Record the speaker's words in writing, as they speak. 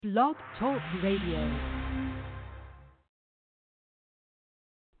Blog Talk Radio.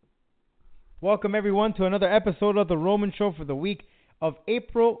 Welcome, everyone, to another episode of The Roman Show for the week of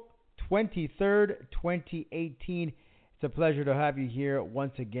April 23rd, 2018. It's a pleasure to have you here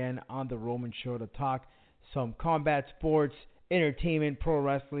once again on The Roman Show to talk some combat sports, entertainment, pro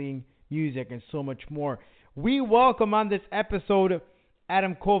wrestling, music, and so much more. We welcome on this episode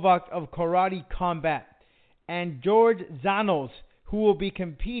Adam Kovacs of Karate Combat and George Zanos, who will be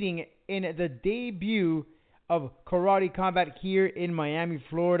competing in the debut of Karate Combat here in Miami,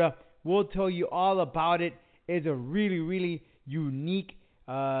 Florida. We'll tell you all about it. It's a really, really unique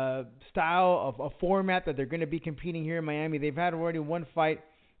style of a format that they're going to be competing here in Miami. They've had already one fight,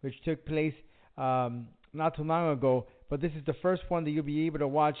 which took place not too long ago, but this is the first one that you'll be able to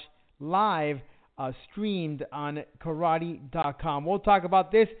watch live, streamed on karate.com. We'll talk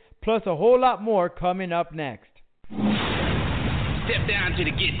about this, plus a whole lot more coming up next. Step down to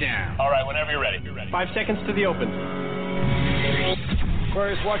the get down. All right, whenever you're ready. 5 seconds to the open.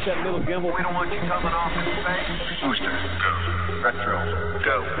 Aquarius, watch that middle gimbal. We don't want you coming off in space. Booster, go. Retro,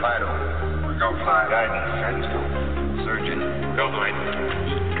 go. Vital, go. Flight. Guidance, surgeon, go. Flight.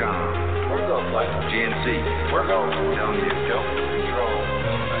 Econ, we're go. Flight. GNC, we're go. Telling you, go. Control,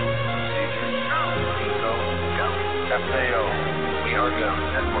 procedure, go. Eco, go. FAO, we are go.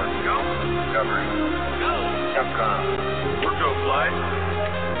 Network, go. Discovery, go. Capcom, we're go. Flight.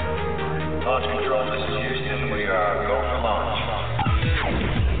 Launch control, this is Houston. We are go for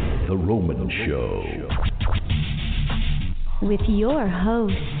launch. The Roman Show. With your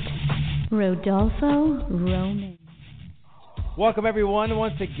host, Rodolfo Roman. Welcome, everyone.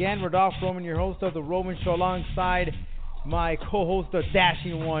 Once again, Rodolfo Roman, your host of The Roman Show, alongside my co-host, the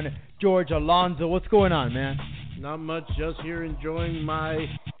dashing one, George Alonzo. What's going on, man? Not much, just here enjoying my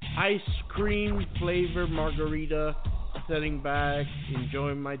ice cream flavor margarita, sitting back,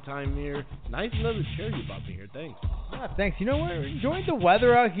 enjoying my time here. Nice leather chair you bought me here, thanks. Yeah, thanks. You know what? We're enjoying the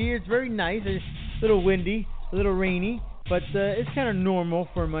weather out here. It's very nice. It's a little windy, a little rainy, but it's kind of normal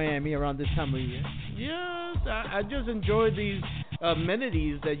for Miami around this time of year. Yes, I just enjoy these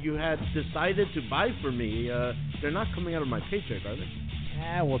amenities that you had decided to buy for me. They're not coming out of my paycheck, are they?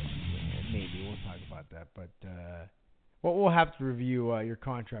 Well, maybe we'll talk about that, but we'll have to review your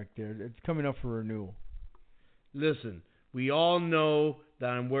contract there. It's coming up for renewal. Listen, we all know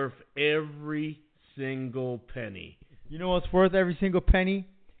that I'm worth every single penny. You know what's worth every single penny?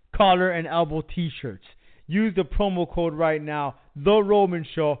 Collar and elbow t-shirts. Use the promo code right now, The Roman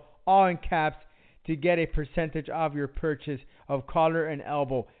Show, all in caps, to get a percentage of your purchase of Collar and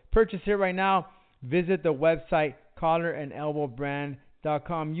Elbow. Purchase it right now. Visit the website,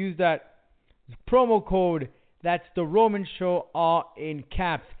 collarandelbowbrand.com. Use that promo code. That's The Roman Show, all in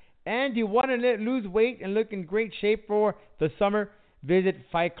caps. And you want to lose weight and look in great shape for the summer? Visit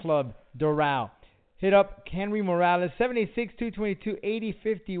Fight Club Doral. Hit up Henry Morales,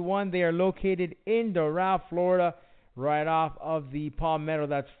 786-222-8051. They are located in Doral, Florida, right off of the Palmetto.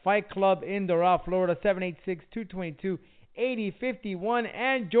 That's Fight Club in Doral, Florida, 786-222-8051.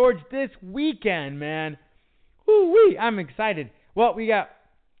 And George, this weekend, man, woo-wee, I'm excited. Well, we got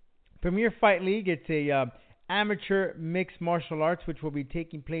Premier Fight League. It's a amateur mixed martial arts, which will be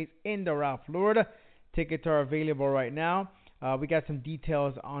taking place in Doral, Florida. Tickets are available right now. We got some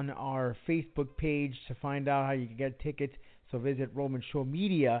details on our Facebook page to find out how you can get tickets. So visit Roman Show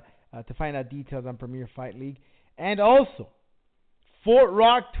Media to find out details on Premier Fight League. And also, Fort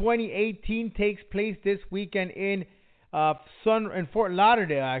Rock 2018 takes place this weekend in Fort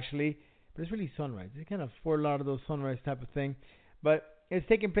Lauderdale, actually. But it's really Sunrise. It's kind of Fort Lauderdale Sunrise type of thing. But it's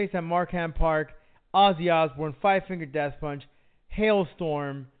taking place at Markham Park. Ozzy Osbourne, Five Finger Death Punch,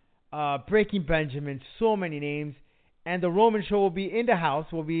 Hailstorm, Breaking Benjamin, so many names. And the Roman Show will be in the house.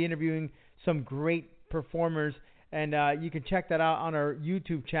 We'll be interviewing some great performers. And you can check that out on our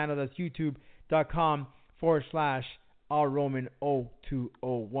YouTube channel. That's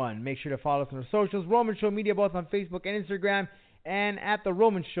youtube.com/allroman0201. Make sure to follow us on our socials. Roman Show Media, both on Facebook and Instagram. And at The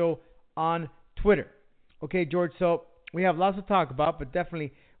Roman Show on Twitter. Okay, George, so we have lots to talk about, but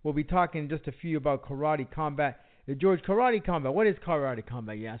definitely we'll be talking just a few about Karate Combat. George, Karate Combat, what is Karate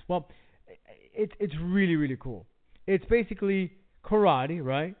Combat, you ask? Well, it's really, really cool. It's basically karate,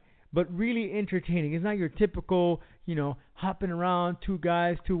 right? But really entertaining. It's not your typical, hopping around, two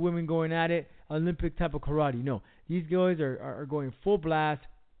guys, two women going at it, Olympic type of karate. No, these guys are going full blast,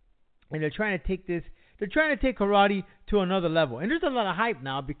 and they're trying to take karate to another level. And there's a lot of hype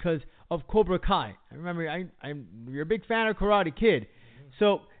now because of Cobra Kai. I remember, you're a big fan of Karate Kid.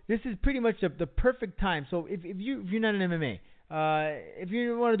 So this is pretty much the perfect time. So if you're not an MMA, if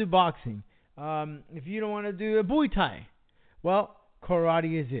you want to do boxing, if you don't want to do a Muay Thai, well,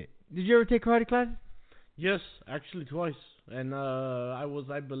 karate is it. Did you ever take karate classes? Yes, actually twice. And I was,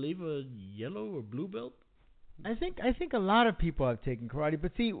 I believe, a yellow or blue belt. I think a lot of people have taken karate,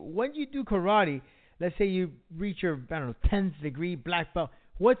 but see, when you do karate, let's say you reach your, I don't know, 10th degree black belt,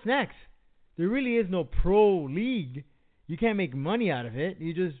 what's next? There really is no pro league. You can't make money out of it.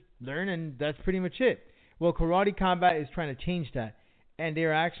 You just learn, and that's pretty much it. Well, Karate Combat is trying to change that, and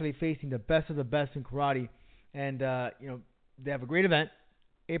they're actually facing the best of the best in karate. And they have a great event,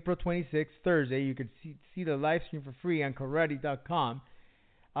 April 26th, Thursday. You can see the live stream for free on karate.com.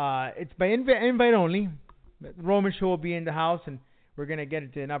 It's by invite only. Roman Show will be in the house, and we're going to get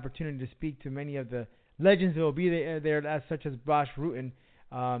into an opportunity to speak to many of the legends that will be there as such as Bosch Rutan.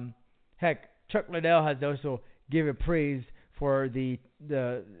 Heck, Chuck Liddell has also given praise for the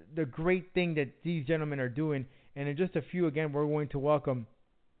great thing that these gentlemen are doing. And in just a few, again, we're going to welcome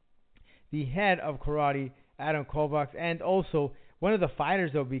the head of karate, Adam Kovacs, and also one of the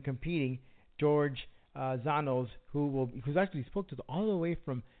fighters that will be competing, George Zanos, who's actually spoke to us all the way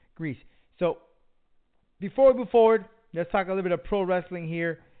from Greece. So before we move forward, let's talk a little bit of pro wrestling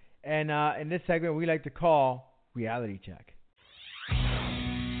here. And in this segment, we like to call Reality Check.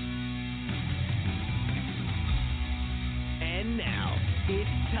 And now, it's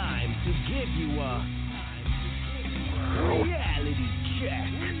time to give you a reality check.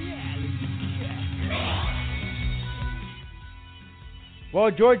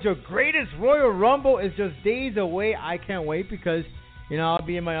 Well, George, the greatest Royal Rumble is just days away. I can't wait because, I'll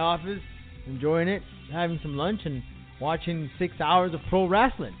be in my office enjoying it, having some lunch, and watching 6 hours of pro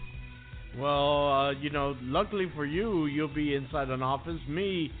wrestling. Well, luckily for you, you'll be inside an office.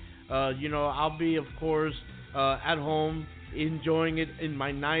 Me, I'll be, of course, at home, enjoying it in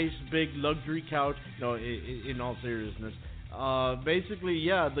my nice big luxury couch. No, in all seriousness. Basically,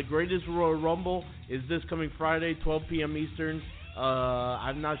 yeah, the greatest Royal Rumble is this coming Friday, 12 p.m. Eastern.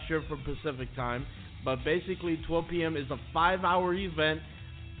 I'm not sure for Pacific time, but basically 12 p.m. is a 5-hour event.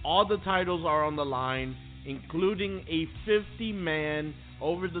 All the titles are on the line, including a 50-man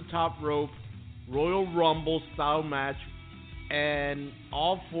over-the-top rope Royal Rumble style match, and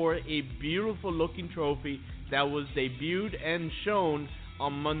all for a beautiful looking trophy that was debuted and shown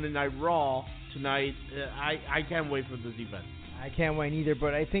on Monday Night Raw tonight. I can't wait for this event. I can't wait either,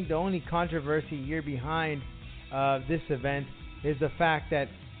 but I think the only controversy here behind this event is the fact that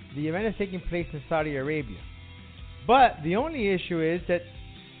the event is taking place in Saudi Arabia. But the only issue is that,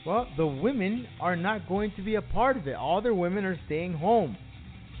 the women are not going to be a part of it. All their women are staying home.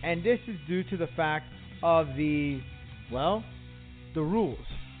 And this is due to the fact of the rules.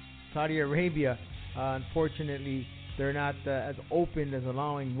 Saudi Arabia, unfortunately, they're not as open as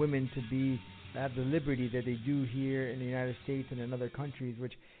allowing women to have the liberty that they do here in the United States and in other countries,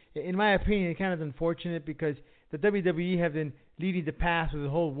 which, in my opinion, is kind of unfortunate because the WWE have been leading the path with the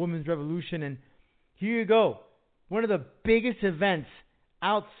whole women's revolution. And here you go. One of the biggest events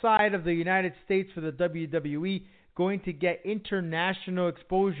outside of the United States for the WWE, going to get international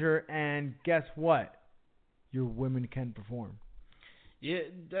exposure, and guess what? Your women can perform. Yeah,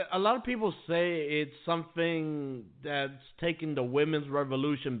 a lot of people say it's something that's taking the women's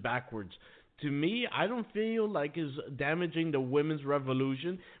revolution backwards. To me, I don't feel like it's damaging the women's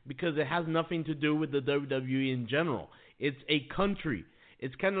revolution because it has nothing to do with the WWE in general. It's a country.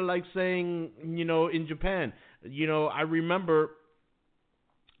 It's kind of like saying, in Japan, I remember,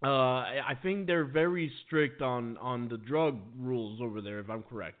 I think they're very strict on the drug rules over there, if I'm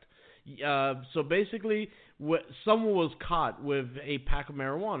correct. So basically, someone was caught with a pack of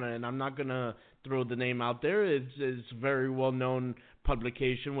marijuana, and I'm not going to throw the name out there. It's a very well-known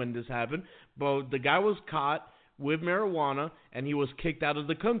publication when this happened. But the guy was caught with marijuana, and he was kicked out of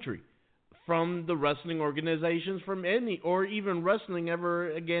the country from the wrestling organizations, from any, or even wrestling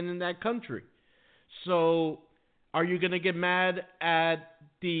ever again in that country. So are you going to get mad at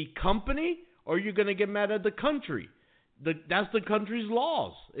the company, or are you going to get mad at the country? That's the country's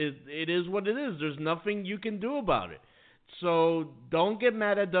laws. It is what it is. There's nothing you can do about it. So don't get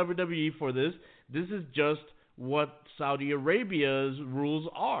mad at WWE for this. This is just what Saudi Arabia's rules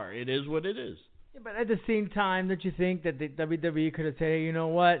are. It is what it is. Yeah, but at the same time, don't you think that the WWE could have said, hey, you know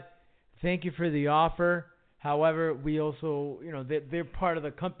what? Thank you for the offer. However, we also, they're part of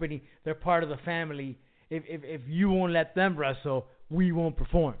the company. They're part of the family. If you won't let them wrestle, we won't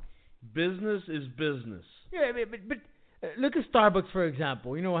perform. Business is business. Yeah, but look at Starbucks, for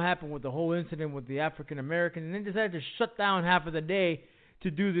example. You know what happened with the whole incident with the African American, and then decided to shut down half of the day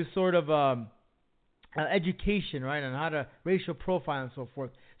to do this sort of education, right, on how to racial profile and so forth.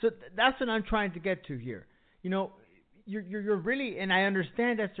 So that's what I'm trying to get to here. You're really, and I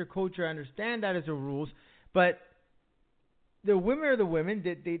understand that's your culture. I understand that is the rules, but the women are the women.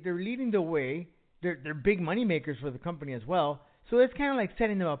 They're leading the way. They're big money makers for the company as well. So it's kind of like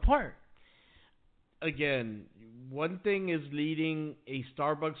setting them apart. Again, one thing is leading a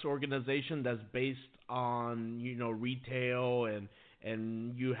Starbucks organization that's based on retail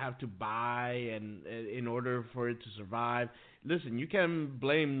and you have to buy and in order for it to survive. Listen, you can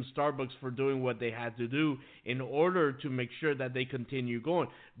blame Starbucks for doing what they had to do in order to make sure that they continue going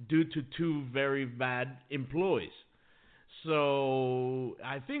due to two very bad employees. So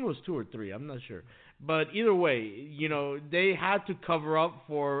I think it was 2 or 3. I'm not sure. But either way, they had to cover up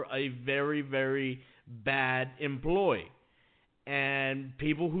for a very, very bad employee. And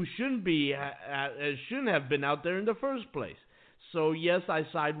people who shouldn't have been out there in the first place. So yes, I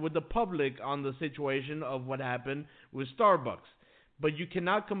side with the public on the situation of what happened with Starbucks. But you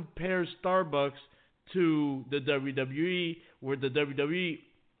cannot compare Starbucks to the WWE, where the WWE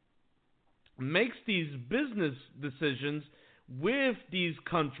makes these business decisions with these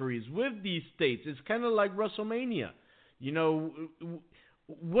countries, with these states. It's kind of like WrestleMania.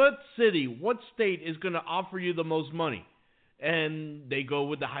 What city, what state is going to offer you the most money? And they go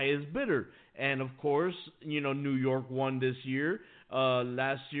with the highest bidder. And of course, New York won this year.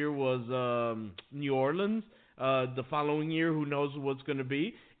 Last year was New Orleans. The following year, who knows what's going to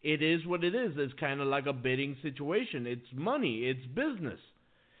be. It is what it is. It's kind of like a bidding situation. It's money. It's business.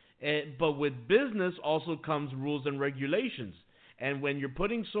 But with business also comes rules and regulations. And when you're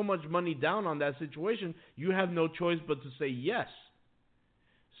putting so much money down on that situation, you have no choice but to say yes.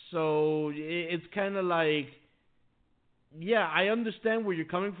 So it's kind of like, yeah, I understand where you're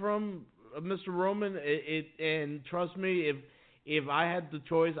coming from, Mr. Roman. And trust me, if I had the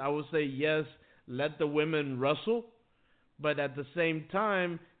choice, I would say yes, let the women wrestle. But at the same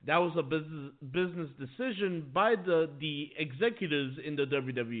time, that was a business decision by the executives in the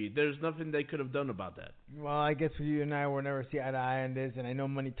WWE. There's nothing they could have done about that. Well, I guess you and I will never see eye to eye on this, and I know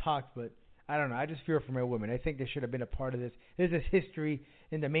money talks, but I don't know. I just fear for my women. I think they should have been a part of this. This is history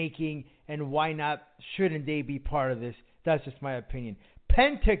in the making, and why not? Shouldn't they be part of this? That's just my opinion.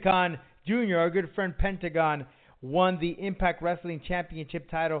 Pentagon Jr., our good friend Pentagon, won the Impact Wrestling Championship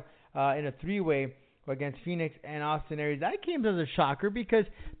title in a 3-way against Phoenix and Austin Aries. That came as a shocker because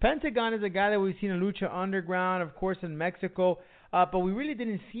Pentagon is a guy that we've seen in Lucha Underground, of course, in Mexico, but we really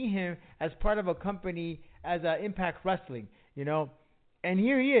didn't see him as part of a company as Impact Wrestling, And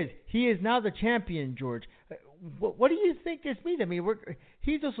here he is. He is now the champion, George. What do you think this means? I mean,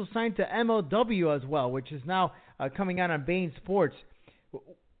 he's also signed to MLW as well, which is now coming out on Bein Sports.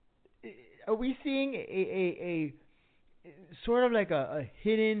 Are we seeing a sort of like a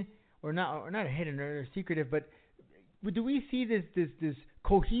hidden, or not a hidden or secretive, but do we see this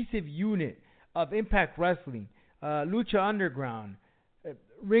cohesive unit of Impact Wrestling, Lucha Underground,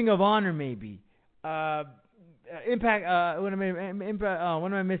 Ring of Honor maybe, Impact, what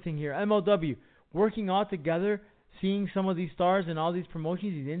am I missing here? MLW, working all together, seeing some of these stars and all these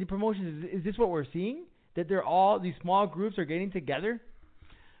promotions, these indie promotions. Is this what we're seeing? That these small groups are getting together?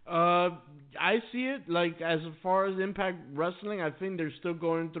 I see it like as far as Impact Wrestling. I think they're still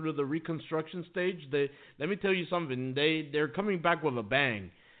going through the reconstruction stage. Let me tell you something. They're coming back with a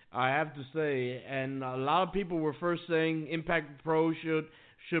bang, I have to say. And a lot of people were first saying Impact Pro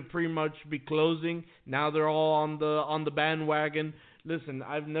should pretty much be closing. Now they're all on the bandwagon. Listen,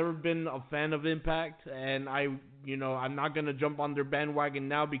 I've never been a fan of Impact, and I'm not gonna jump on their bandwagon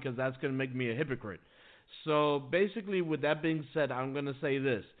now because that's gonna make me a hypocrite. So basically, with that being said, I'm going to say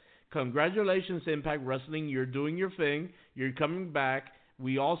this. Congratulations, Impact Wrestling. You're doing your thing. You're coming back.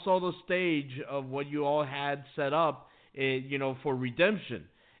 We all saw the stage of what you all had set up, for redemption.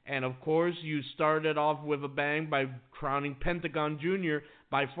 And, of course, you started off with a bang by crowning Pentagon Jr.,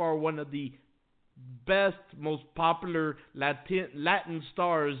 by far one of the best, most popular Latin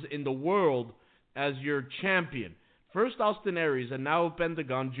stars in the world, as your champion. First Austin Aries and now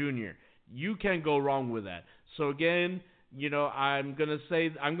Pentagon Jr. You can't go wrong with that. So again, I'm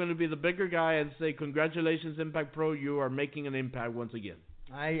going to be the bigger guy and say congratulations, Impact Pro. You are making an impact once again.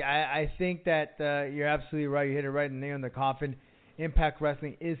 I think that you're absolutely right. You hit it right in the nail in the coffin. Impact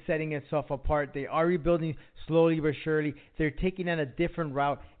Wrestling is setting itself apart. They are rebuilding slowly but surely. They're taking on a different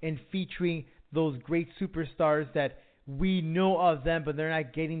route and featuring those great superstars that we know of them, but they're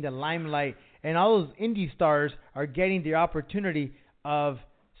not getting the limelight. And all those indie stars are getting the opportunity of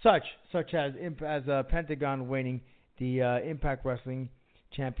such as Pentagon winning the Impact Wrestling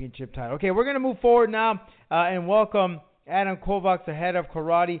Championship title. Okay, we're going to move forward now and welcome Adam Kovacs, the head of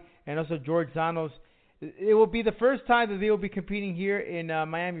karate, and also George Zanos. It will be the first time that they will be competing here in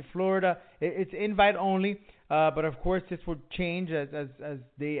Miami, Florida. It's invite only, but of course this will change as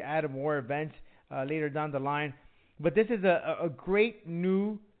they add more events later down the line. But this is a great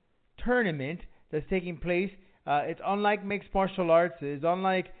new tournament that's taking place. It's unlike mixed martial arts. It's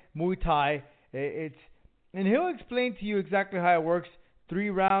unlike Muay Thai. And he'll explain to you exactly how it works. 3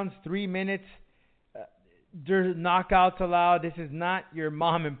 rounds, 3 minutes. There's knockouts allowed. This is not your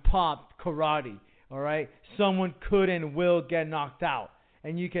mom and pop karate. All right. Someone could and will get knocked out,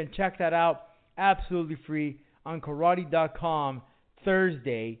 and you can check that out absolutely free on karate.com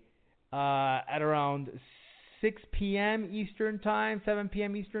Thursday at around 6 p.m. Eastern Time, 7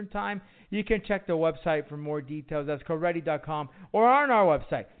 p.m. Eastern Time. You can check the website for more details. That's karate.com or on our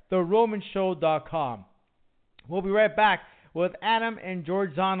website, theromanshow.com. We'll be right back with Adam and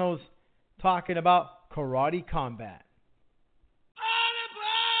George Zanos talking about karate combat.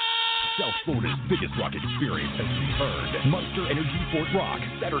 South Florida's biggest rock experience has returned. Monster Energy Fort Rock,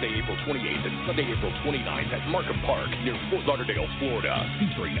 Saturday, April 28th and Sunday, April 29th at Markham Park near Fort Lauderdale, Florida,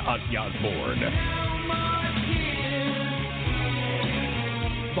 featuring Ozzy Osbourne.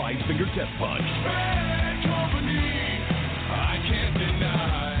 Five Finger Death Punch.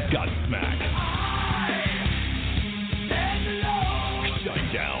 Godsmack. Shine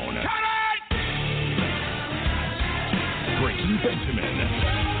Down. Breaking Benjamin.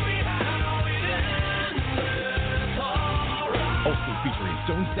 Also featuring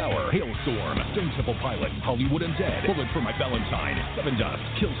Stone Sour, Hailstorm, Stone Temple Pilots, Hollywood Undead, Bullet for My Valentine, Seven Dust,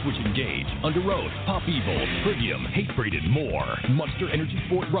 Killswitch Engage, Under Oath, Pop Evil, Trivium, Hatebreed, and more. Monster Energy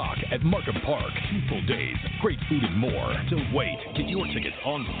Fort Rock at Markham Park. 2 full days, great food and more. Don't wait. Get your tickets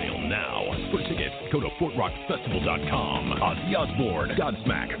on sale now. For tickets, go to FortRockFestival.com. Ozzy Osbourne,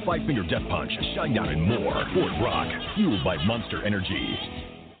 Godsmack, Five Finger Death Punch, Shinedown, and more. Fort Rock, fueled by Monster Energy.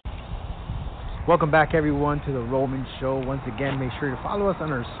 Welcome back, everyone, to The Roman Show. Once again, make sure to follow us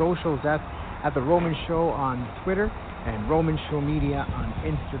on our socials at The Roman Show on Twitter and Roman Show Media on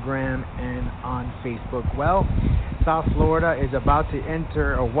Instagram and on Facebook. Well, South Florida is about to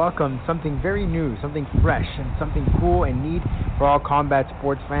enter or welcome something very new, something fresh, and something cool and neat for all combat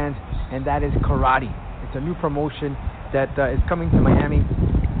sports fans, and that is karate. It's a new promotion that is coming to Miami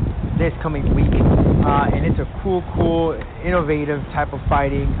this coming week, and it's a cool, innovative type of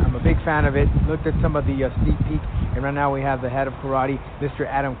fighting. I'm a big fan of it. Looked at some of the sneak peek, and right now we have the head of karate, Mr.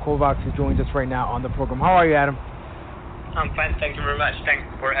 Adam Kovacs, who joins us right now on the program. How are you, Adam? I'm fine, thank you very much. Thanks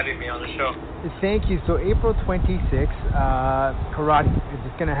for having me on the show. Thank you. So April 26th, karate is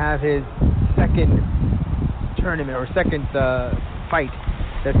just going to have his second tournament or second fight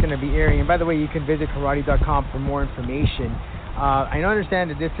that's going to be airing. And by the way, you can visit karate.com for more information. I understand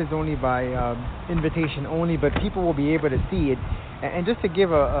that this is only by invitation only, but people will be able to see it. And just to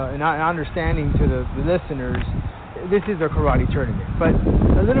give an understanding to the listeners, this is a karate tournament, but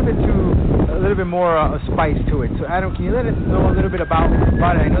a little bit more spice to it. So, Adam, can you let us know a little bit about it?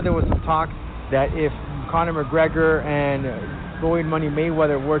 I know there was some talk that if Conor McGregor and Floyd Money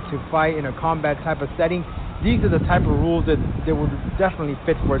Mayweather were to fight in a combat type of setting, these are the type of rules that would definitely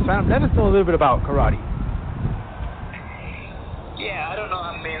fit for it. So, Adam, let us know a little bit about karate. Yeah, I don't know,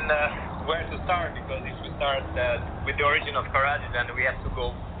 where to start, because if we start with the origin of karate, then we have to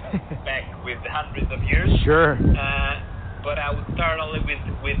go back with hundreds of years. Sure. But I would start only with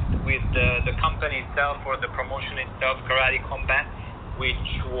the company itself, or the promotion itself, Karate Combat, which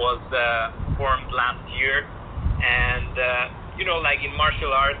was formed last year. And, like in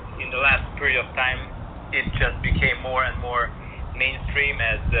martial arts, in the last period of time, it just became more and more mainstream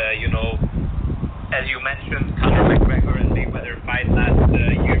as you mentioned, Conor McGregor and Mayweather fight last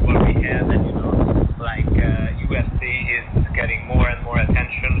year what we had, and UFC is getting more and more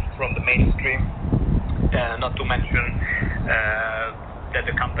attention from the mainstream. Not to mention that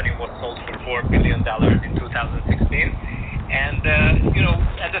the company was sold for $4 billion in 2016, and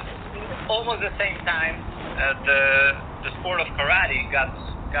at almost the same time, the sport of karate got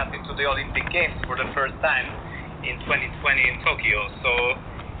into the Olympic Games for the first time in 2020 in Tokyo. So.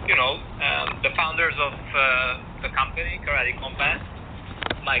 The founders of the company, Karate Combat,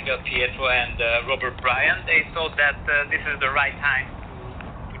 Michael Pietro and Robert Bryan, they thought that this is the right time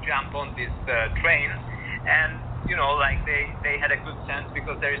to jump on this train. And, they had a good sense,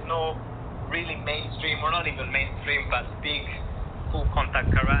 because there is no really mainstream, or not even mainstream, but big full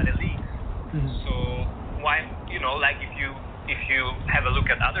contact karate leagues. Mm-hmm. So why, if you have a look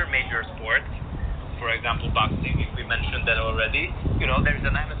at other major sports, for example, boxing, if we mentioned that already, there's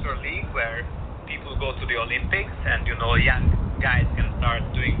an amateur league where people go to the Olympics, and, young guys can start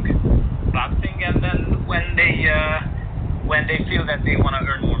doing boxing, and then when they feel that they want to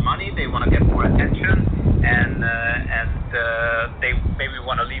earn more money, they want to get more attention, and they maybe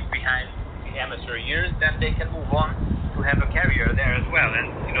want to leave behind the amateur years, then they can move on to have a career there as well.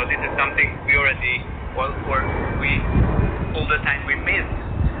 And, this is something we already or we all the time we missed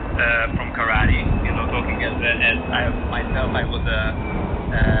from karate. Talking as I myself, I was a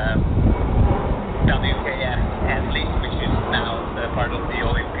WKF athlete, which is now part of the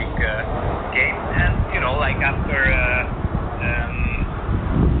Olympic Games, and like after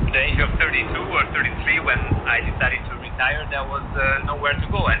the age of 32 or 33, when I decided to retire, there was nowhere to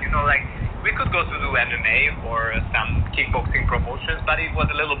go, and like we could go to do MMA or some kickboxing promotions, but it was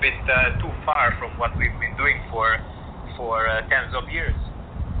a little bit too far from what we've been doing for tens of years.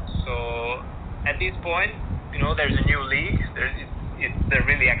 So at this point, there's a new league. It's a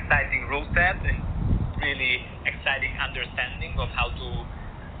really exciting rule set and really exciting understanding of how to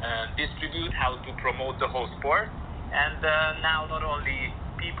distribute, how to promote the whole sport. And now not only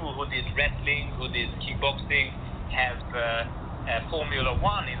people who did wrestling, who did kickboxing have Formula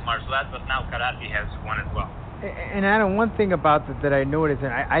One in martial arts, but now karate has one as well. And Adam, one thing about that I noticed,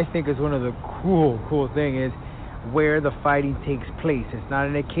 and I think is one of the cool thing is where the fighting takes place. It's not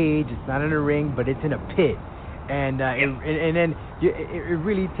in a cage, it's not in a ring, but it's in a pit. And then it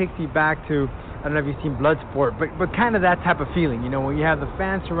really takes you back to, I don't know if you've seen Bloodsport, but kind of that type of feeling, when you have the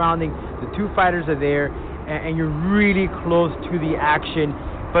fans surrounding, the two fighters are there, and you're really close to the action.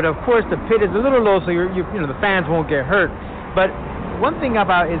 But of course the pit is a little low, so the fans won't get hurt. But one thing I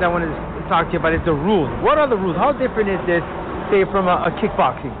want to talk to you about is the rules. What are the rules? How different is this, say, from a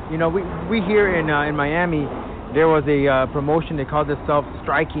kickboxing? We here in Miami, there was a promotion, they called themselves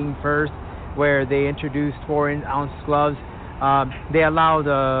Striking First, where they introduced 4-ounce gloves. They allowed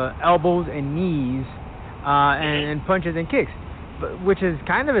elbows and knees and punches and kicks, which is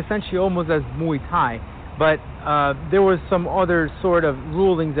kind of essentially almost as Muay Thai. But there was some other sort of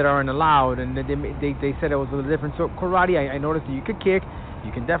rulings that aren't allowed, and they said it was a little different. So karate, I noticed that you could kick,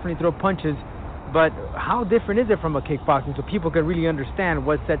 you can definitely throw punches, but how different is it from a kickboxing so people can really understand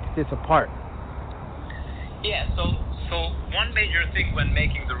what sets this apart? Yeah, so one major thing when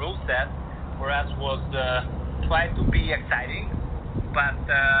making the rule set for us was try to be exciting, but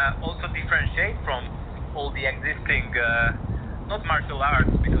also differentiate from all the existing, not martial arts,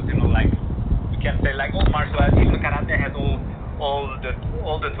 because like we can say like all martial arts, even karate has all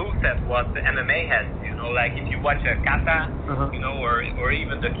the tool set what the MMA has. Like if you watch a kata, or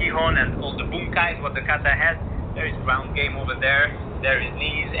even the kihon and all the bunkais what the kata has, there is ground game over there. There is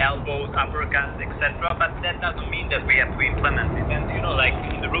knees, elbows, uppercuts, etc. But that doesn't mean that we have to implement it, and like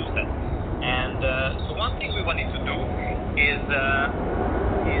in the rule set. And so one thing we wanted to do is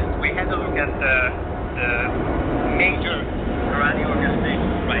we had a look at the major karate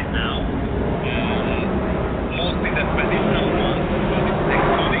organizations right now, mostly the traditional ones,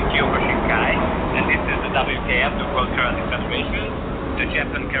 including Kyokushinkai, and this is the WKF, the World Karate Federation, the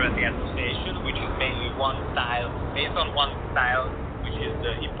Japan Karate Association, which is mainly based on one style, which is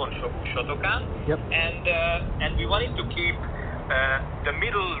the Ippon Shotokan. Yep. And we wanted to keep the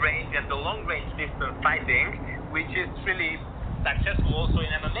middle range and the long range distance fighting, which is really successful also in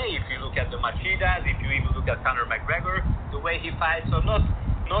MMA. If you look at the Machidas, if you even look at Conor McGregor, the way he fights, so not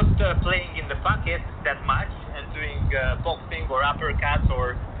playing in the pocket that much and doing boxing or uppercuts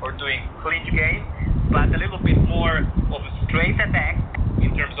or doing clinch game, but a little bit more of a straight attack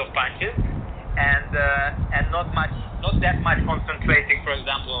in terms of punches, and not that much concentrating, for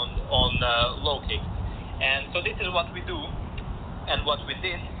example, on low kicks. And so this is what we do, and what we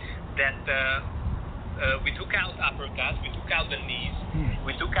did, that we took out uppercuts, we took out the knees,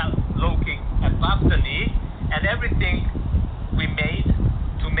 we took out low kicks above the knee, and everything we made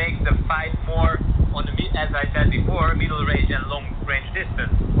to make the fight more on the, as I said before, middle range and long range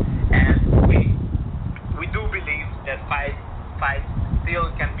distance. And we do believe that fight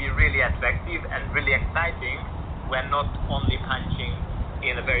still can be really attractive and really exciting when not only punching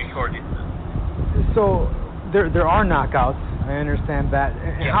in a very short distance. So there are knockouts. I understand that.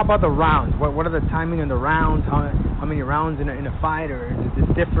 And yeah. How about the rounds? What are the timing in the rounds? How many rounds in a fight, or does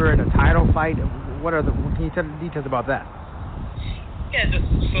this differ in a title fight? Can you tell the details about that? Yeah,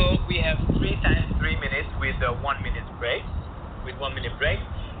 so we have 3 times 3 minutes with 1 minute break,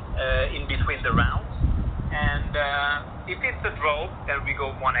 in between the rounds. And if it's a draw, then we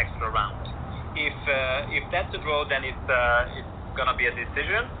go 1 extra round. If that's a draw, then it's gonna be a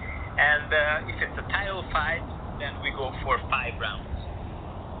decision. And if it's a title fight, then we go for 5 rounds.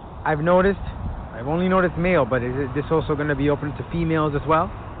 I've only noticed male, but is this also going to be open to females as well?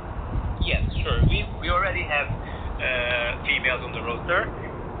 Yes, sure. We already have females on the roster,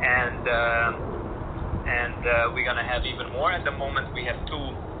 and we're gonna have even more. At the moment, we have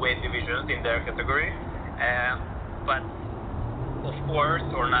 2 weight divisions in their category, but of course,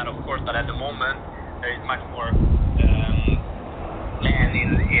 or not of course, but at the moment, there is much more man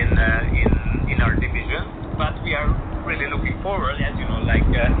in our division, but we are really looking forward, as you know,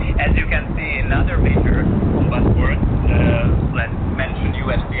 as you can see in other major combat sports, let's mention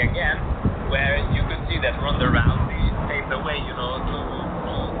UFC again, where you could see that Ronda Rousey paved the way,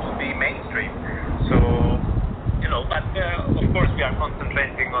 to be mainstream. So, but of course we are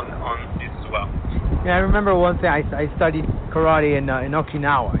concentrating on this as well. Yeah, I remember one thing. I studied karate in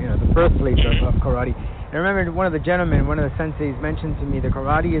Okinawa, the birthplace of karate. I remember one of the senseis mentioned to me that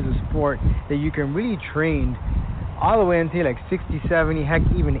karate is a sport that you can really train all the way until like 60, 70, heck,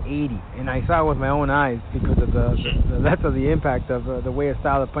 even 80. And I saw it with my own eyes because of the impact of the way of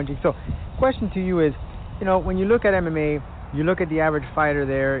style of punching. So, question to you is, when you look at MMA, you look at the average fighter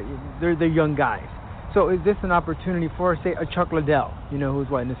there, they're young guys. So is this an opportunity for, say, a Chuck Liddell, who's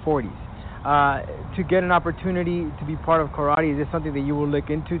in his 40s, to get an opportunity to be part of karate? Is this something that you will look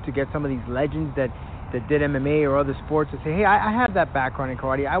into to get some of these legends that did MMA or other sports to say, hey, I have that background in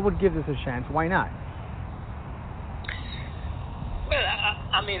karate, I would give this a chance, why not? Well,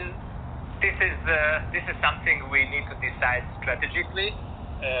 I mean, this is something we need to decide strategically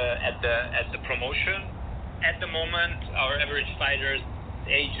at the promotion. At the moment, our average fighters'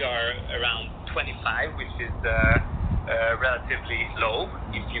 age are around 25, which is relatively low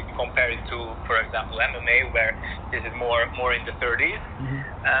if you compare it to, for example, MMA, where this is more in the 30s.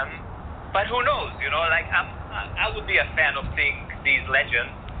 Mm-hmm. But who knows? I would be a fan of seeing these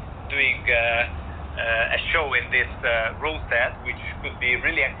legends doing a show in this rule set, which could be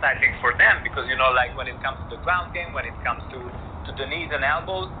really exciting for them, because when it comes to the ground game, when it comes to the knees and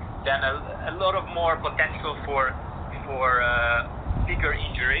elbows, then a lot of more potential for bigger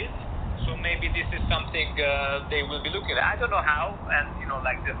injuries. So maybe this is something they will be looking at. I don't know how, and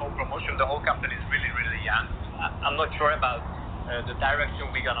the whole promotion, the whole company is really, really young. I'm not sure about the direction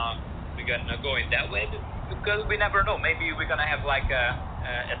we're gonna go in that way, because we never know. Maybe we're gonna have like a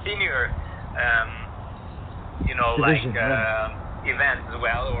senior, division, event as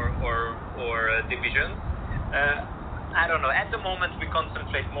well, or division. I don't know. At the moment, we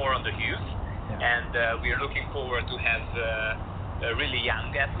concentrate more on the youth, and we are looking forward to have really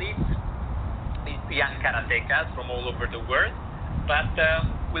young athletes, young karatekas from all over the world. But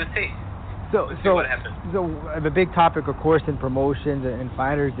we'll see. We'll see what happens. So the big topic, of course, in promotions and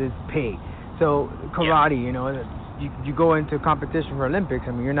fighters is pay. So karate, you go into competition for Olympics.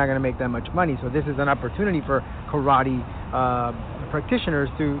 I mean, you're not going to make that much money. So this is an opportunity for karate practitioners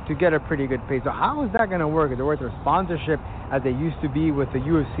to get a pretty good pay. So how is that going to work? Is it worth a sponsorship as they used to be with the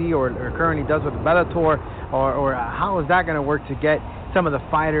UFC or currently does with Bellator? Or how is that going to work to get some of the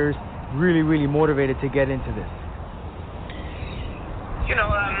fighters really, really motivated to get into this?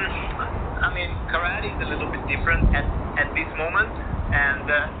 I mean, karate is a little bit different at this moment, and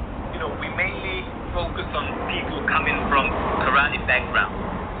we mainly focus on people coming from karate background.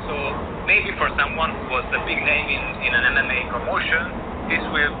 So maybe for someone who was a big name in an MMA promotion, this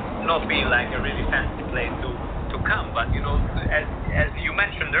will not be like a really fancy place to come. But as you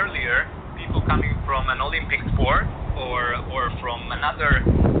mentioned earlier, people coming from an Olympic sport or from another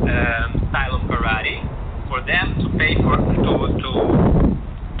style of karate, for them to pay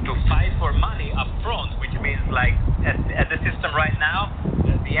to fight for money up front, which means like at the system right now,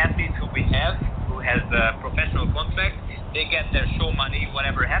 the athletes who we have, who has a professional contract, they get their show money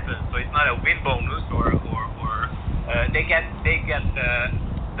whatever happens. So it's not a win bonus or they get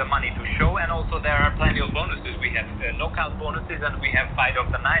the money to show, and also there are plenty of bonuses. We have knockout bonuses and we have fight of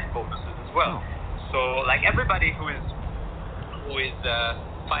the night bonuses as well. So like everybody who is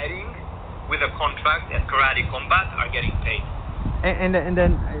fighting with a contract at Karate Combat are getting paid. And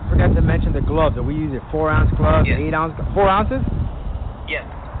then I forgot to mention the gloves. Are we using 4-ounce gloves, yes. 8 ounce, 4 ounces? Yes,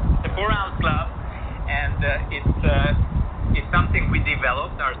 the 4-ounce glove, and it's something we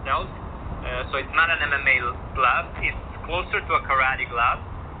developed ourselves. So it's not an MMA glove. It's closer to a karate glove,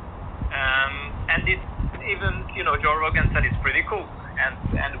 and it's even Joe Rogan said it's pretty cool,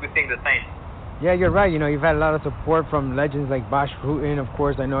 and we think the same. Yeah, you're right. You've had a lot of support from legends like Bosch Rutten, of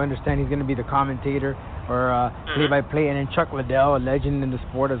course. I understand he's going to be the commentator or play-by-play, and then Chuck Liddell, a legend in the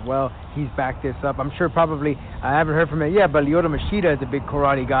sport as well. He's backed this up. I'm sure probably, I haven't heard from him yet, but Lyoto Machida is a big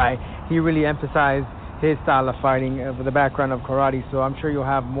karate guy. He really emphasized his style of fighting with the background of karate, so I'm sure you'll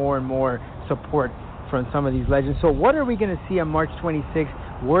have more and more support from some of these legends. So what are we going to see on March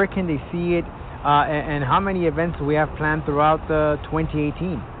 26th? Where can they see it? And how many events do we have planned throughout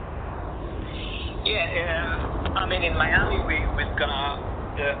 2018? Yeah, I mean, in Miami, we're gonna,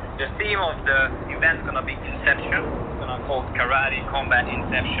 the theme of the event is gonna be Inception. It's gonna call Karate Combat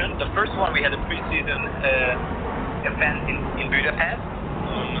Inception. The first one, we had a pre-season event in Budapest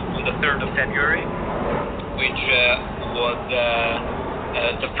on the 3rd of February, which was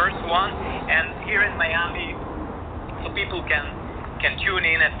the first one. And here in Miami, so people can tune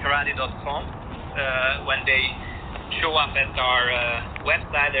in at karate.com when they show up at our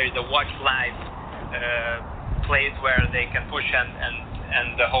website. There is a watch live place where they can push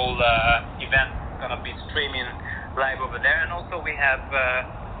and the whole event is gonna be streaming live over there. And also we have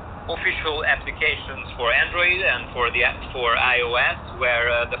official applications for Android and for iOS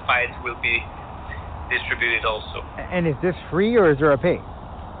where the fights will be distributed also. And is this free or is there a pay?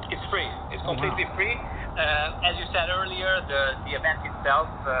 It's free. It's completely free. As you said earlier, the event itself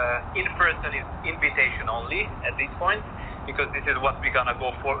in person is invitation only at this point, because this is what we're gonna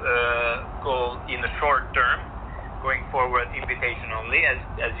go in the short term. Going forward, invitation only.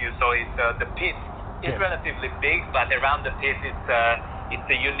 As you saw, the pit is relatively big, but around the pit it's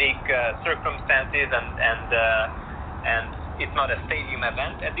a unique circumstances and it's not a stadium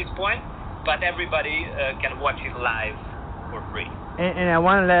event at this point. But everybody can watch it live for free. And I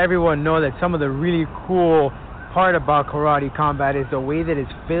want to let everyone know that some of the really cool part about Karate Combat is the way that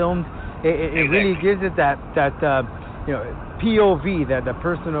it's filmed. It really gives it that POV, that the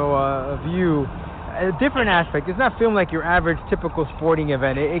personal view, a different aspect. It's not filmed like your average typical sporting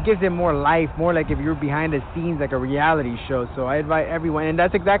event. It gives it more life, more like if you're behind the scenes, like a reality show. So I invite everyone, and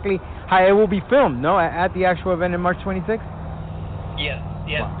that's exactly how it will be filmed, no? At the actual event on March 26th? Yes.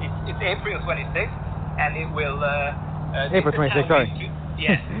 Wow. It's April 26th, and it will... April 26th, sorry.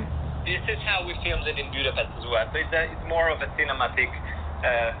 Yes. This is how we filmed it in Budapest as well. So it's more of a cinematic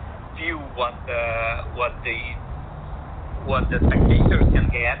view what the spectators can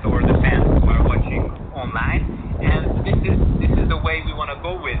get, or the fans who are watching online. And this is the way we want to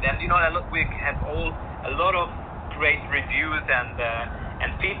go with. And we have a lot of great reviews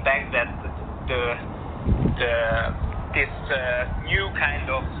and feedback that this new kind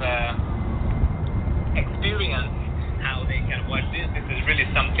of experience, how they can watch this is really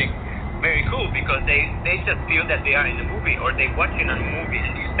something very cool, because they just feel that they are in a movie, or they watch in a movie.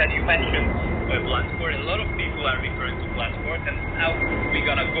 And you mentioned Bloodsport. A lot of people are referring to Bloodsport, and how we're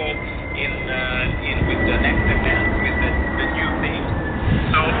gonna go in with the next event with the new theme.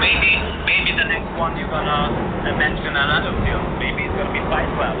 So maybe the next one you're gonna mention another film. Maybe it's gonna be Fight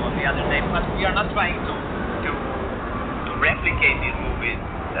Club on the other day. But we are not trying to replicate these movies.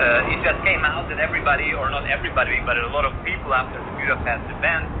 It just came out that everybody, or not everybody, but a lot of people after the Budapest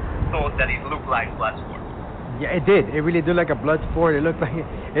event thought that it looked like Bloodsport. Yeah, it did. It really did like a Bloodsport. It looked like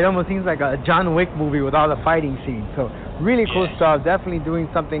it almost seems like a John Wick movie with all the fighting scenes. So really cool stuff. Definitely doing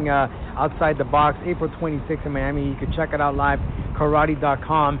something outside the box. April 26th in Miami. You can check it out live,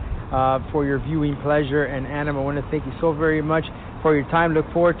 karate.com, for your viewing pleasure. And Adam, I want to thank you so very much for your time. Look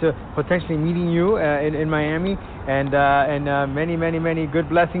forward to potentially meeting you in Miami, and many, many, many good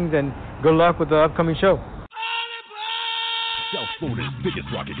blessings and good luck with the upcoming show. South Florida's biggest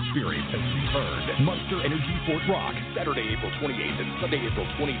rock experience has returned. Monster Energy Fort Rock, Saturday, April 28th and Sunday, April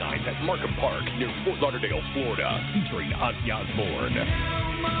 29th at Markham Park near Fort Lauderdale, Florida, featuring Ozzy Osbourne,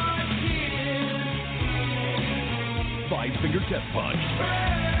 Five Finger Death Punch,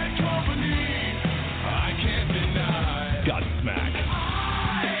 Godsmack,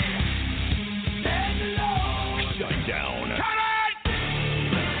 Shinedown,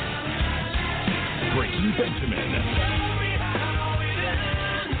 Breaking Benjamin.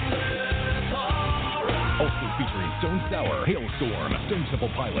 Also featuring Stone Sour, Hailstorm, Stone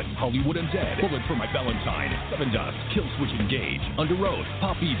Temple Pilots, Hollywood Undead, Bullet for My Valentine, Seven Dust, Killswitch Engage, Under Oath,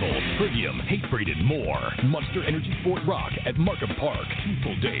 Pop Evil, Trivium, Hatebreed, and more. Monster Energy Fort Rock at Markham Park. 2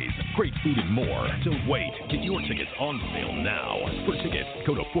 full days, great food and more. Don't wait. Get your tickets on sale now. For tickets,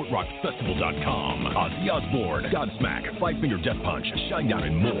 go to FortRockFestival.com. Ozzy Osbourne, Godsmack, Five Finger Death Punch, Shinedown,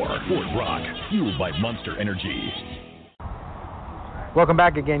 and more. Fort Rock, fueled by Monster Energy. Welcome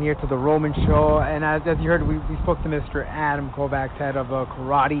back again here to the Roman Show, and as you heard, we spoke to Mr. Adam Kovacs, head of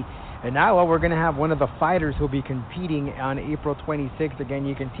karate, and now we're going to have one of the fighters who'll be competing on April 26th. Again,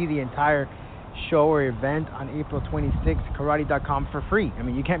 you can see the entire show or event on April 26th, karate.com, for free. I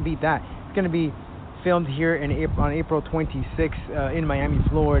mean, you can't beat that. It's going to be filmed here on April 26th in Miami,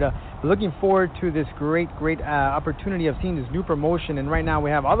 Florida. We're looking forward to this great opportunity of seeing this new promotion, and right now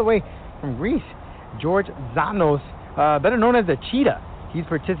we have all the way from Greece, George Zanos, better known as the Cheetah. He's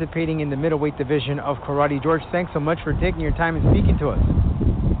participating in the middleweight division of karate. George, thanks so much for taking your time and speaking to us.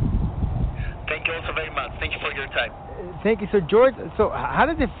 Thank you also very much. Thank you for your time. Thank you. So, George, how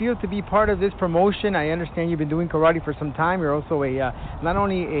does it feel to be part of this promotion? I understand you've been doing karate for some time. You're also not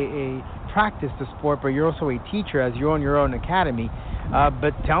only a practice the sport, but you're also a teacher as you own your own academy.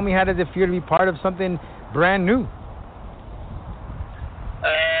 But tell me, how does it feel to be part of something brand new?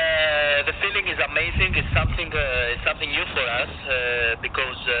 The feeling is amazing. It's something new for us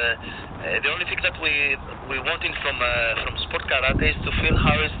because the only thing that we wanted from sport karate is to feel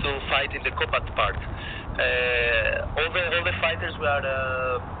how it is to fight in the combat part. All the fighters we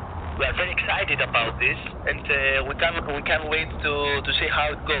are very excited about this, and we can't wait to see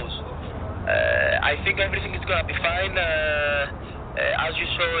how it goes. I think everything is gonna be fine. As you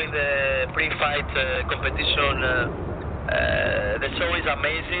saw in the pre-fight competition, the show is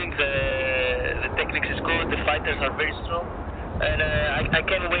amazing. The techniques is good. The fighters are very strong, and I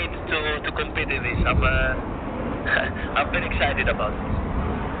can't wait to compete in this. I'm very excited about it.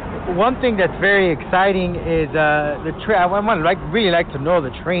 One thing that's very exciting is I really like to know the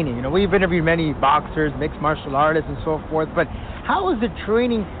training. You know, we've interviewed many boxers, mixed martial artists, and so forth. But how is the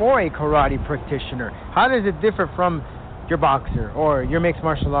training for a karate practitioner? How does it differ from your boxer or your mixed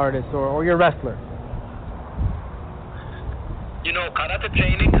martial artist or your wrestler? You know, karate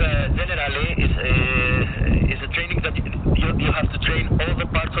training generally is a training that you have to train all the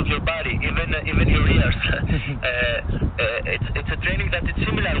parts of your body, even your ears. It's a training that is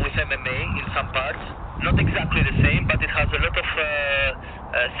similar with MMA in some parts, not exactly the same, but it has a lot of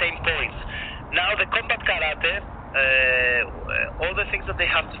same points. Now the combat karate, all the things that they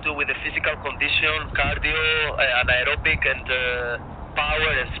have to do with the physical condition, cardio, anaerobic, and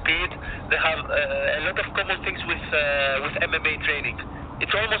power and speed, they have a lot of common things with MMA training.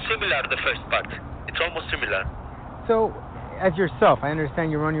 It's almost similar, the first part. It's almost similar. So, as yourself, I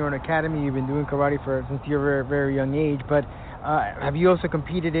understand you run your own academy. You've been doing karate since your very, very young age. But have you also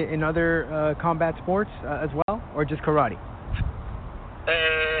competed in other combat sports as well, or just karate?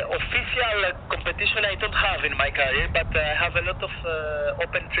 Official competition I don't have in my career, but I have a lot of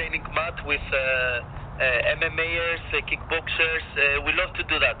open training mat with MMAers, kickboxers. We love to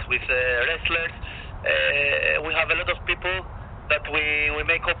do that with wrestlers. We have a lot of people that we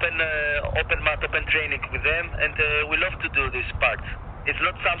make open mat, open training with them, and we love to do this part. It's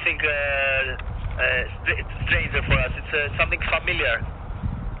not something stranger for us. It's something familiar.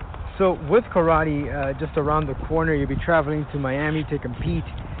 So with karate just around the corner, you'll be traveling to Miami to compete.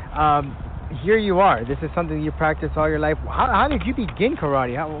 Here you are. This is something you practice all your life. How did you begin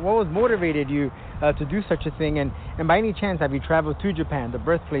karate? What was motivated you to do such a thing? And by any chance, have you traveled to Japan, the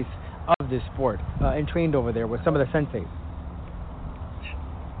birthplace of this sport, and trained over there with some of the senseis?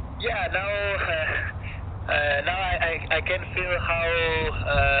 Yeah, now I can feel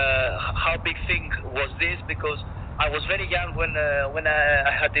how big thing was this, because I was very young when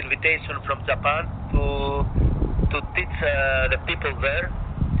I had the invitation from Japan to teach the people there.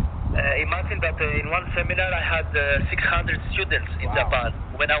 Imagine that in one seminar I had 600 students in Japan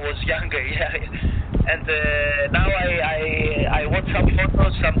when I was younger. Yeah, and now I watch some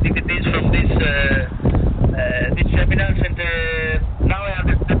photos, some DVDs from these seminars, and now I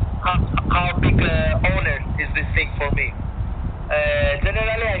understand how big honor is this thing for me.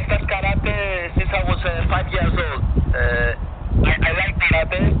 Generally, I start karate since I was 5 years old. I like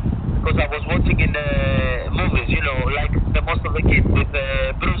karate because I was watching in movies, you know, like the most of the kids, with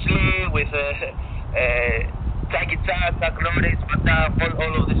Bruce Lee, with Jackie Chan, Chuck Norris,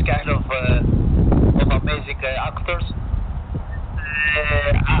 all of this kind of amazing actors.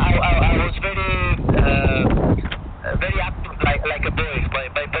 I was very active, like a boy.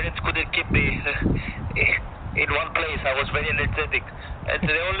 My parents couldn't keep me in one place. I was very energetic, and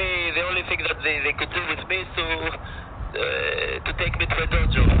the only thing that they could do with me is to take me to a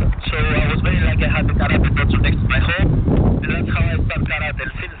dojo. So I was very lucky. I had the karate dojo next to my home, and that's how I started karate.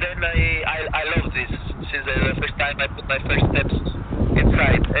 And since then I love this. Since the first time I put my first steps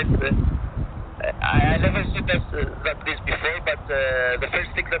inside, and I never said that this before, but the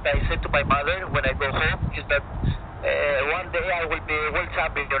first thing that I said to my mother when I go home is that one day I will be world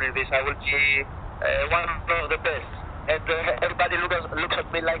champion in this. I will be one of the best. And everybody looks at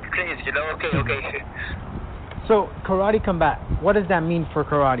me like crazy, you know. Okay. So karate combat, what does that mean for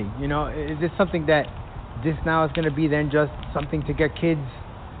karate? You know, is this something that this now is going to be then just something to get kids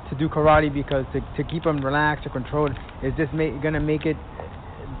to do karate because to keep them relaxed or controlled? Is this going to make it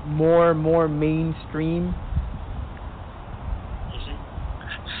more mainstream?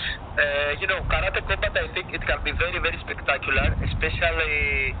 You know, karate combat, I think it can be very, very spectacular,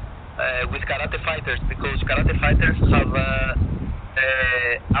 especially with karate fighters, because karate fighters have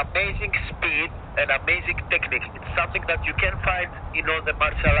amazing speed and amazing technique. It's something that you can find in all the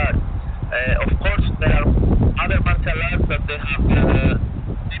martial arts. Of course, there are other martial arts that they have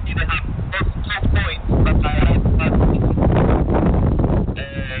maybe they have not points, but I like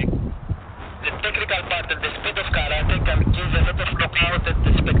the technical part and the speed of karate can give a lot of knockout and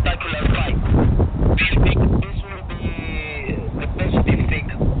a spectacular fight. I think this will be the positive thing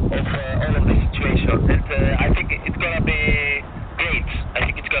of all of the situation, and I think it's gonna be great.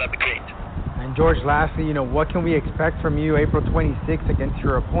 lastly, what can we expect from you April 26th against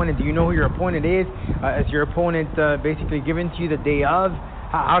your opponent? Do you know who your opponent is? Is your opponent basically given to you the day of?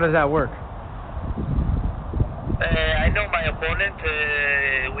 How does that work? I know my opponent.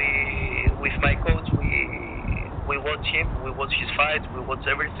 With my coach, we watch him. We watch his fights. We watch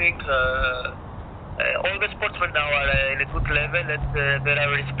everything. All the sportsmen now are in a good level and they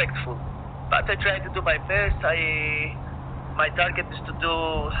are respectful. But I try to do my best. My target is to do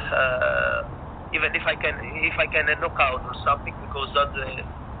even if I can a knockout or something, because that's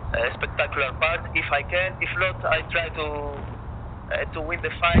a spectacular part. If I can, if not, I try to win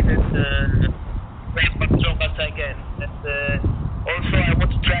the fight and make as strong as I can. And also I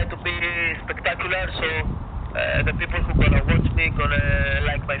want to try to be spectacular, so the people who gonna watch me gonna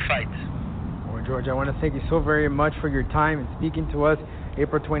like my fight. Well, George, I want to thank you so very much for your time and speaking to us.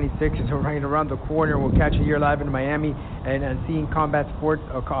 April 26th is right around the corner. We'll catch you here live in Miami and seeing combat sport,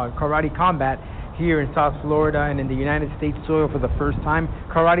 karate combat here in South Florida and in the United States soil for the first time.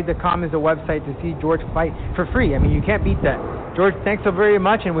 Karate.com is the website to see George fight for free. I mean, you can't beat that. George, thanks so very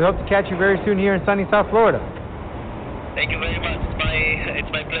much, and we hope to catch you very soon here in sunny South Florida. Thank you very much.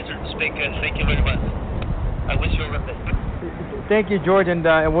 It's my pleasure to speak. Thank you very much. I wish you all the best. Thank you, George, and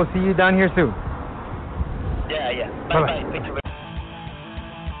we'll see you down here soon. Yeah. Bye-bye. Thank you very much.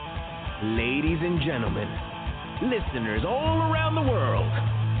 Ladies and gentlemen, listeners all around the world,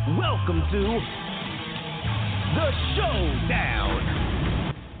 welcome to The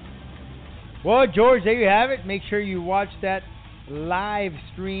Showdown. Well, George, there you have it. Make sure you watch that live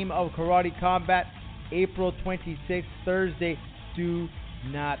stream of Karate Combat, April 26th, Thursday. Do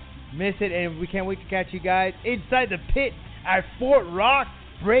not miss it. And we can't wait to catch you guys inside the pit at Fort Rock,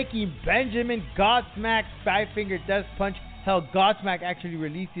 breaking Benjamin Godsmack, Five-Finger Death Punch. Hell, Godsmack actually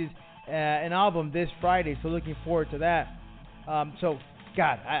releases an album this Friday, so looking forward to that. So,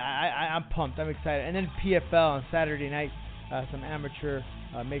 God, I'm pumped. I'm excited. And then PFL on Saturday night, some amateur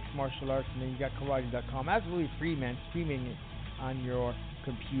mixed martial arts, and then you got Karate.com. Absolutely free, man. Streaming it on your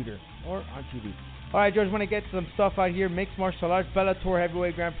computer or on TV. All right, George, want to get some stuff out here. Mixed martial arts, Bellator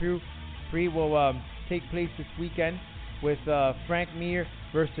Heavyweight Grand Prix will take place this weekend with Frank Mir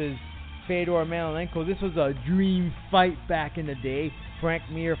versus Fedor Emelianenko. This was a dream fight back in the day. Frank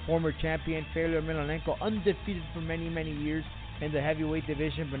Mir, former champion. Fedor Emelianenko, undefeated for many, many years in the heavyweight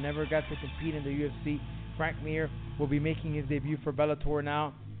division, but never got to compete in the UFC. Frank Mir will be making his debut for Bellator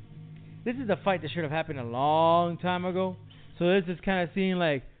now. This is a fight that should have happened a long time ago. So this is kind of seeing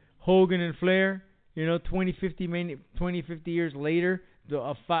like Hogan and Flair, 20, 50 years later,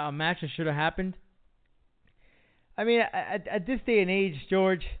 a match that should have happened. I mean, at this day and age,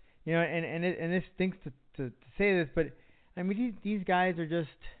 George, and this stinks to say this, but I mean, these guys are just,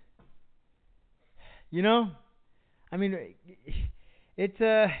 I mean,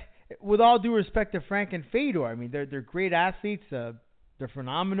 it's with all due respect to Frank and Fedor. I mean, they're great athletes. They're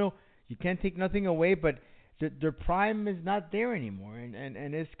phenomenal. You can't take nothing away, but their prime is not there anymore, and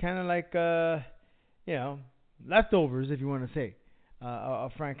it's kind of like leftovers, if you want to say.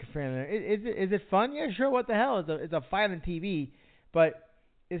 Frank and Fedor. Is it fun? Yeah, sure. What the hell? It's a fight on TV, but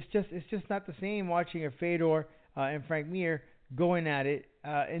it's just not the same watching a Fedor and Frank Mir going at it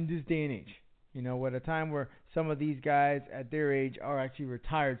in this day and age. At a time where some of these guys at their age are actually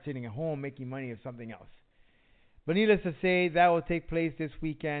retired, sitting at home making money of something else. But needless to say, that will take place this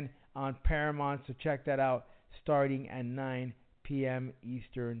weekend on Paramount, so check that out starting at 9 p.m.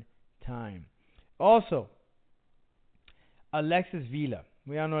 Eastern Time. Also, Alexis Villa.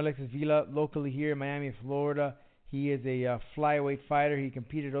 We all know Alexis Villa locally here in Miami, Florida. He is a flyweight fighter. He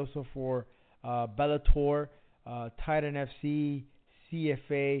competed also for Bellator, Titan FC,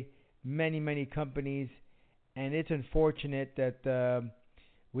 CFA, many companies. And it's unfortunate that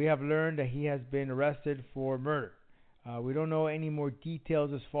we have learned that he has been arrested for murder. We don't know any more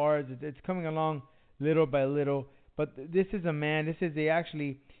details as far as it's coming along little by little. But this is a man, this is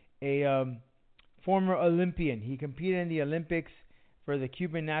actually a former Olympian. He competed in the Olympics for the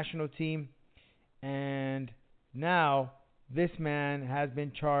Cuban national team. And now this man has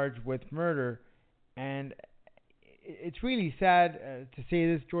been charged with murder. And it's really sad to say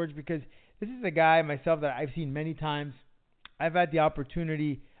this, George, because this is a guy, myself, that I've seen many times. I've had the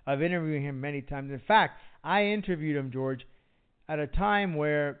opportunity of interviewing him many times. In fact, I interviewed him, George, at a time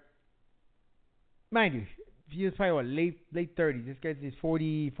where, mind you, he was probably late 30s. This guy's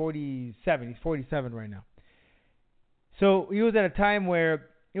 47. He's 47 right now. So he was at a time where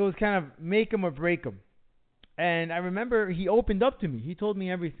it was kind of make him or break him. And I remember he opened up to me. He told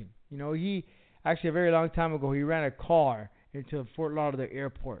me everything. He actually a very long time ago, he ran a car into Fort Lauderdale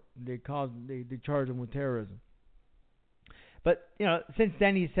airport. They charged him with terrorism. But, since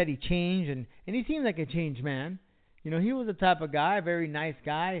then he said he changed, and he seemed like a changed man. He was the type of guy, a very nice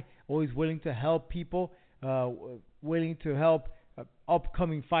guy, always willing to help people, willing to help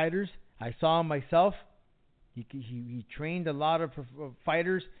upcoming fighters. I saw him myself. He trained a lot of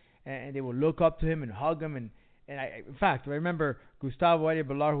fighters, and they would look up to him and hug him. In fact, I remember Gustavo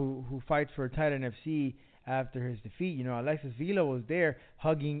Arebilar, who fights for Titan FC after his defeat. Alexis Villa was there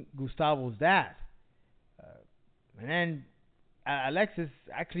hugging Gustavo's dad. And then Alexis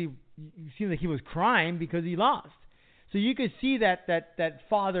actually, it seemed like he was crying because he lost. So you could see that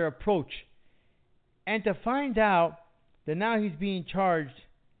father approach. And to find out that now he's being charged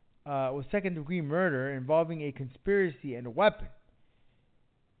with second-degree murder involving a conspiracy and a weapon.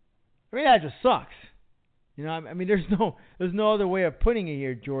 I mean, that just sucks. There's no other way of putting it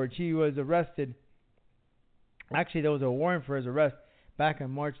here, George. He was arrested. Actually, there was a warrant for his arrest back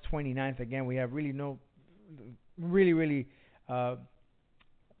on March 29th. Again, we have really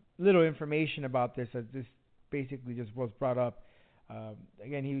little information about this, as this basically just was brought up.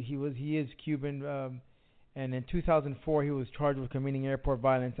 Again, he is Cuban, and in 2004 he was charged with committing airport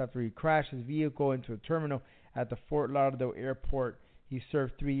violence after he crashed his vehicle into a terminal at the Fort Lauderdale airport. He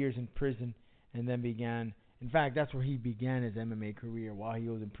served 3 years in prison and then began. In fact, that's where he began his MMA career. While he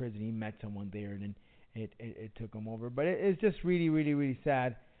was in prison, he met someone there, and then it took him over. But it's just really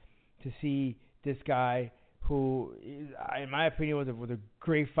sad to see this guy, who, in my opinion, was a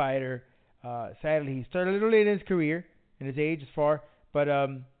great fighter. Sadly, he started a little late in his career, and his age is far, but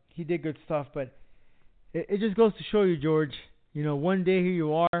he did good stuff. But it just goes to show you, George, one day here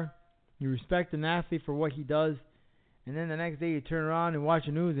you are, you respect an athlete for what he does, and then the next day you turn around and watch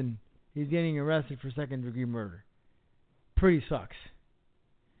the news and he's getting arrested for second-degree murder. Pretty sucks.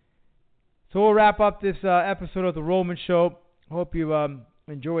 So we'll wrap up this episode of The Roman Show. Hope you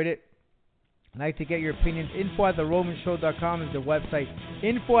enjoyed it. I'd like to get your opinions. info@theromanshow.com is the website.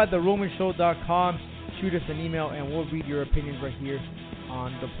 info@theromanshow.com. Shoot us an email and we'll read your opinions right here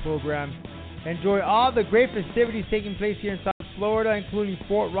on the program. Enjoy all the great festivities taking place here in South Florida, including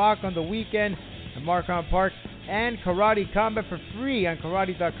Fort Rock on the weekend at Marcon Park, and Karate Combat for free on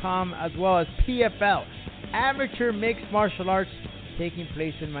karate.com, as well as PFL, Amateur Mixed Martial Arts, taking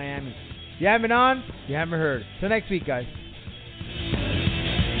place in Miami. If you haven't been on, you haven't heard. Till next week, guys.